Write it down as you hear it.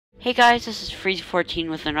Hey guys, this is FREEZ14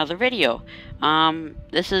 with another video.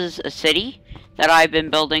 This is a city that I've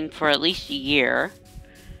been building for at least a year.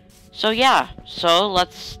 So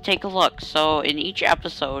let's take a look. So in each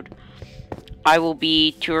episode, I will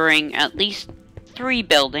be touring at least 3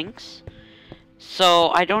 buildings. So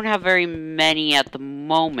I don't have very many at the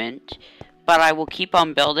moment, but I will keep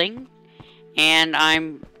on building. And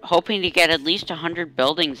I'm hoping to get at least 100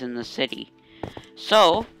 buildings in the city.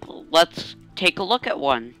 So let's take a look at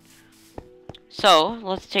one. So,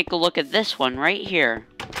 let's take a look at this one right here.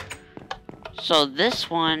 So, this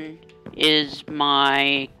one is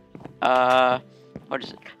my, what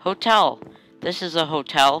is it? Hotel. This is a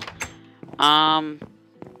hotel.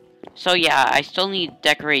 So yeah, I still need to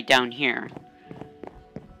decorate down here.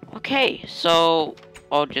 Okay, so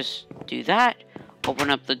I'll just do that. Open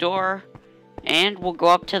up the door. And we'll go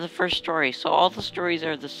up to the first story. So, all the stories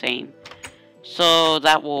are the same. So,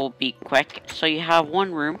 that will be quick. So, you have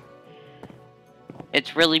one room.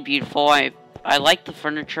 It's really beautiful. I like the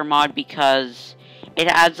furniture mod because it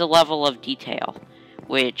adds a level of detail,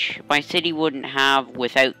 which my city wouldn't have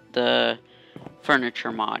without the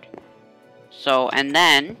furniture mod. So, and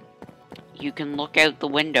then you can look out the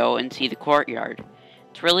window and see the courtyard.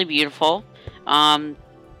 It's really beautiful.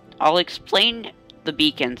 I'll explain the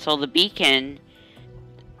beacon. So the beacon,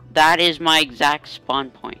 that is my exact spawn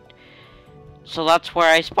point. So that's where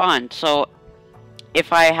I spawned. So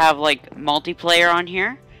if I have like multiplayer on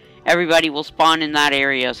here, everybody will spawn in that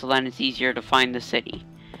area, so then it's easier to find the city.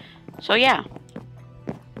 So yeah.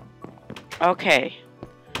 Okay.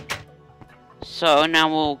 So now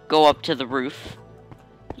we'll go up to the roof.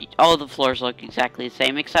 All the floors look exactly the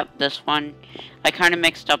same, except this one. I kind of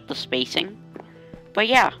mixed up the spacing. But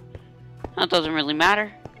yeah, that doesn't really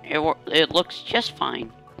matter. It looks just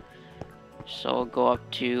fine. So we'll go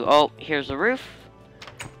up to, oh, here's the roof.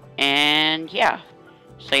 And yeah.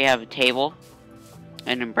 So you have a table,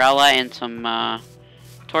 an umbrella, and some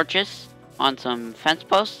torches on some fence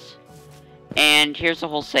posts. And here's the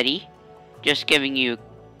whole city. Just giving you a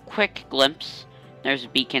quick glimpse. There's a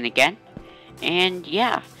beacon again. And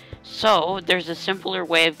yeah, so there's a simpler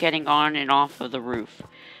way of getting on and off of the roof.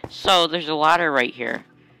 So there's a ladder right here.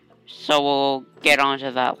 So we'll get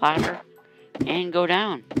onto that ladder and go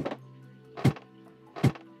down.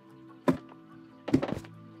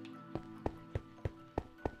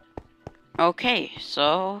 Okay,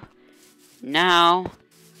 so now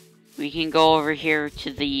we can go over here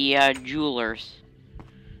to the jewelers.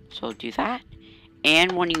 So do that.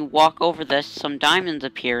 And when you walk over this, some diamonds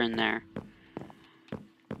appear in there.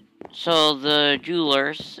 So the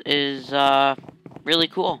jewelers is really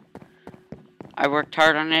cool. I worked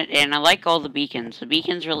hard on it, and I like all the beacons. The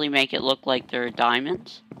beacons really make it look like they're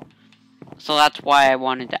diamonds. So that's why I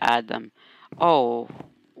wanted to add them. Oh,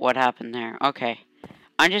 what happened there? Okay.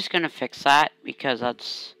 I'm just going to fix that because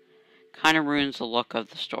that's kind of ruins the look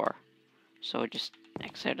of the store. So just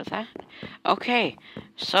exit of that. Okay,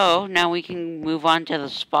 so now we can move on to the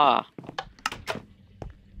spa.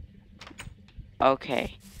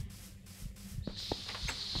 Okay.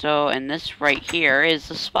 So, and this right here is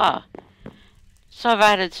the spa. So I've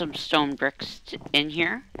added some stone bricks in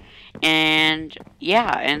here. And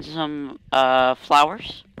yeah, and some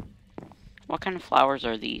flowers. What kind of flowers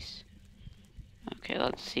are these? Okay,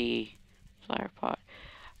 let's see. Flower pot.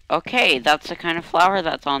 Okay, that's the kind of flower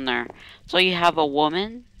that's on there. So you have a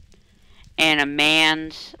woman and a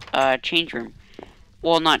man's change room.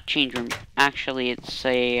 Well, not change room. Actually, it's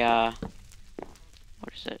a,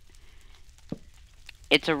 what is it?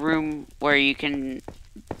 It's a room where you can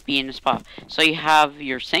be in a spa. So you have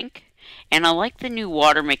your sink. And I like the new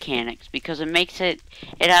water mechanics because it makes it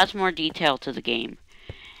adds more detail to the game.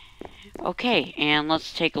 Okay, and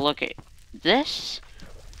let's take a look at this.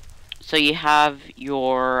 So you have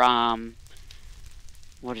your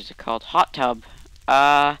what is it called? Hot tub.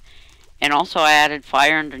 And also I added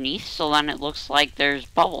fire underneath, so then it looks like there's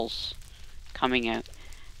bubbles coming out.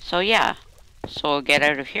 So yeah. So we'll get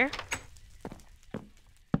out of here.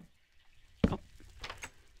 Oh.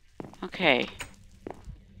 Okay.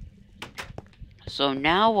 So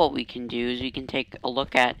now what we can do is we can take a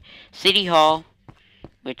look at City Hall,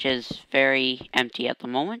 which is very empty at the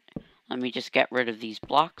moment. Let me just get rid of these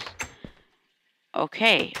blocks.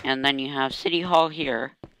 Okay, and then you have City Hall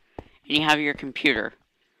here, and you have your computer.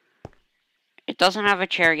 It doesn't have a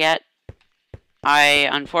chair yet. I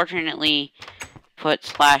unfortunately put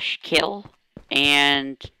 /kill,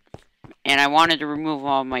 and I wanted to remove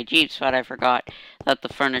all my Jeeps, but I forgot that the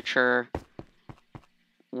furniture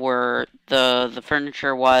the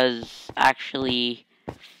furniture was actually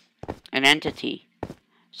an entity.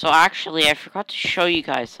 So actually, I forgot to show you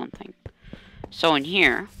guys something. So in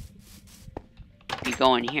here, You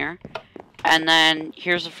go in here, and then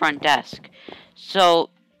here's the front desk. So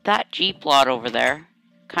that Jeep lot over there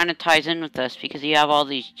kind of ties in with this because you have all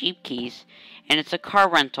these Jeep keys, and it's a car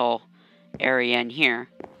rental area in here.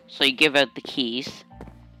 So you give out the keys,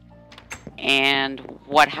 and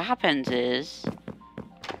what happens is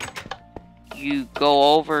you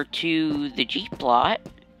go over to the Jeep lot,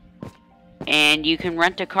 and you can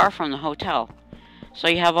rent a car from the hotel. So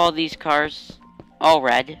you have all these cars, all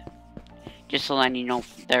red, just to let you know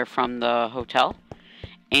they're from the hotel.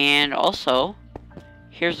 And also,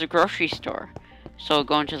 here's the grocery store. So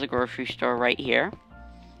go into the grocery store right here.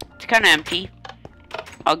 It's kind of empty.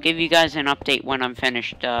 I'll give you guys an update when I'm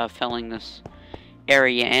finished filling this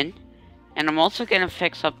area in. And I'm also going to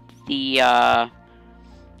fix up the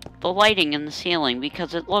lighting in the ceiling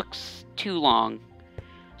because it looks too long.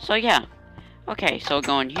 So yeah. Okay, so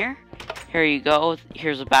go in here. Here you go.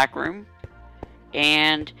 Here's a back room.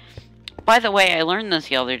 And by the way, I learned this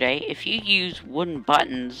the other day. If you use wooden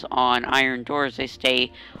buttons on iron doors, they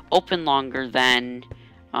stay open longer than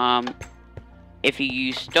if you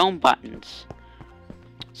use stone buttons.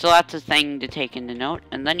 So that's a thing to take into note.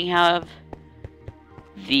 And then you have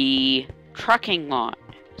the trucking lot.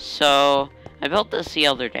 So I built this the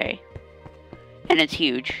other day, and it's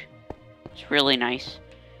huge. It's really nice.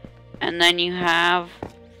 And then you have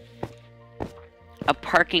a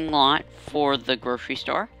parking lot for the grocery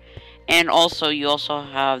store. And also, you also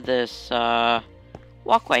have this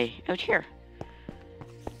walkway out here.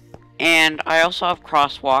 And I also have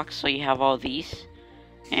crosswalks, so you have all these.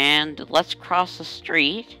 And let's cross the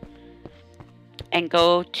street and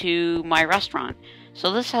go to my restaurant.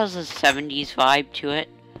 So this has a 70s vibe to it.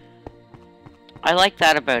 I like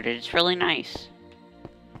that about it. It's really nice.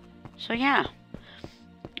 So yeah.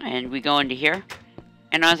 And we go into here.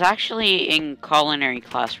 And I was actually in culinary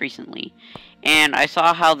class recently. And I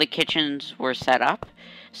saw how the kitchens were set up.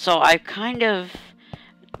 So I kind of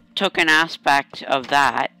took an aspect of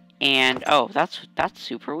that. And, oh, that's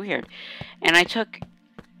super weird. And I took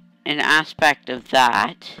an aspect of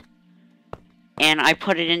that. And I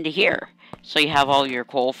put it into here. So you have all your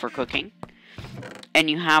coal for cooking. And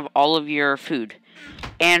you have all of your food.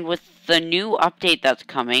 And with the new update that's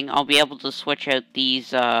coming, I'll be able to switch out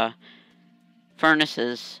these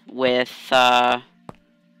furnaces with the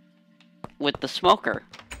smoker,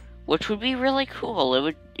 which would be really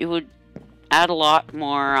cool. It would add a lot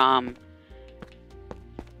more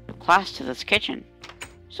class to this kitchen.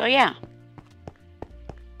 So yeah,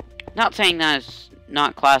 not saying that it's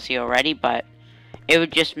not classy already, but it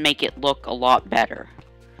would just make it look a lot better.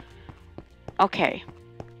 Okay,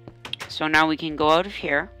 so now we can go out of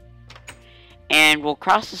here, and we'll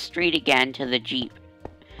cross the street again to the Jeep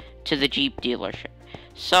dealership.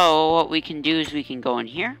 So what we can do is we can go in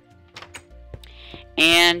here,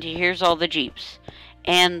 and here's all the Jeeps.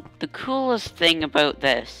 And the coolest thing about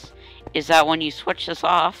this is that when you switch this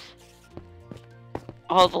off,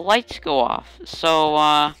 all the lights go off. So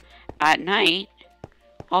at night,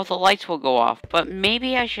 all the lights will go off. But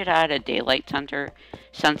maybe I should add a daylight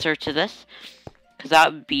sensor to this, because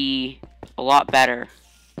that would be a lot better.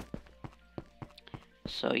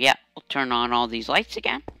 So yeah, we'll turn on all these lights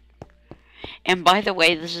again. And by the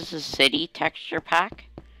way, this is a city texture pack.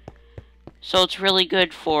 So it's really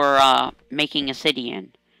good for making a city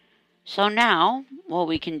in. So now, what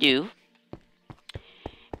we can do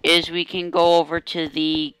is we can go over to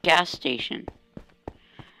the gas station.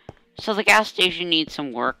 So the gas station needs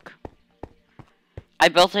some work. I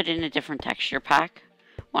built it in a different texture pack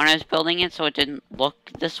when I was building it, so it didn't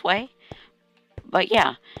look this way. But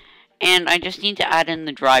yeah, and I just need to add in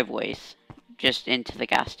the driveways just into the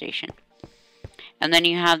gas station. And then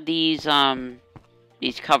you have these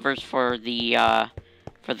covers for the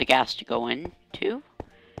gas to go into.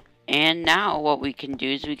 And now what we can do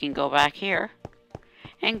is we can go back here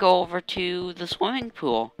and go over to the swimming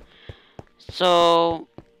pool. So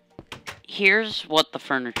here's what the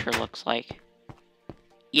furniture looks like.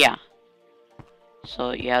 Yeah.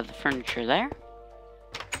 So you have the furniture there.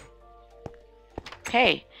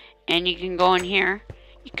 Okay, and you can go in here.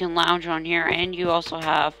 You can lounge on here, and you also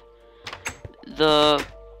have the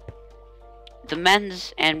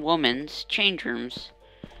men's and women's change rooms.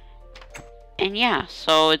 And yeah,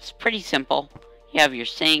 so it's pretty simple. You have your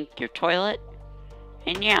sink, your toilet,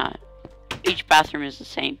 and yeah, each bathroom is the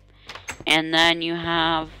same. And then you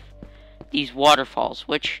have these waterfalls,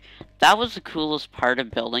 which that was the coolest part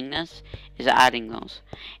of building this, is adding those.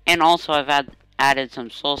 And also I've added some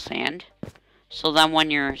soul sand, so then when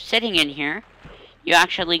you're sitting in here, you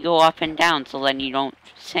actually go up and down, so then you don't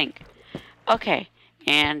sink. Okay,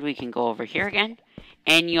 and we can go over here again.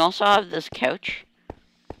 And you also have this couch,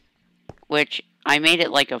 which I made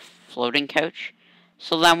it like a floating couch.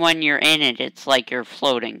 So then when you're in it, it's like you're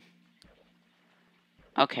floating.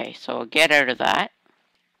 Okay, so get out of that.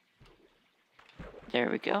 There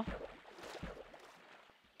we go.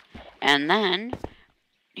 And then,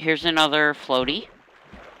 here's another floaty,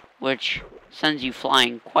 which sends you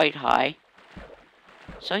flying quite high.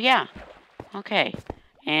 So yeah, okay.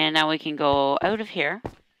 And now we can go out of here.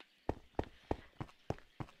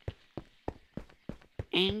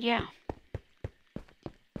 And yeah.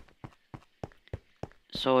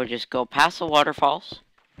 So we'll just go past the waterfalls.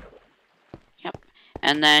 Yep.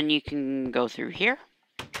 And then you can go through here.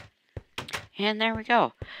 And there we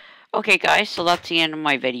go. Okay guys, so that's the end of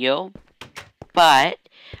my video. But,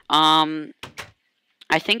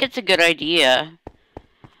 I think it's a good idea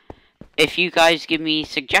if you guys give me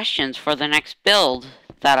suggestions for the next build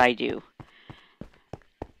that I do.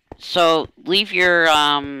 So, leave your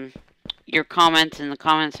comments in the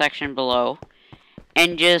comment section below.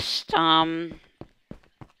 And just tell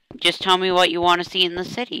me what you want to see in the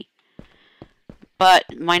city.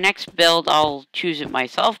 But my next build, I'll choose it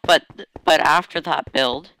myself. But after that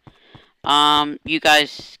build, you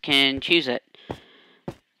guys can choose it.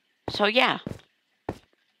 So yeah.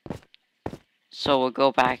 So we'll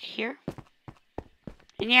go back here.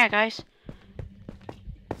 And yeah, guys.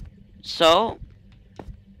 So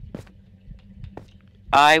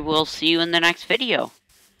I will see you in the next video.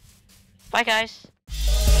 Bye, guys.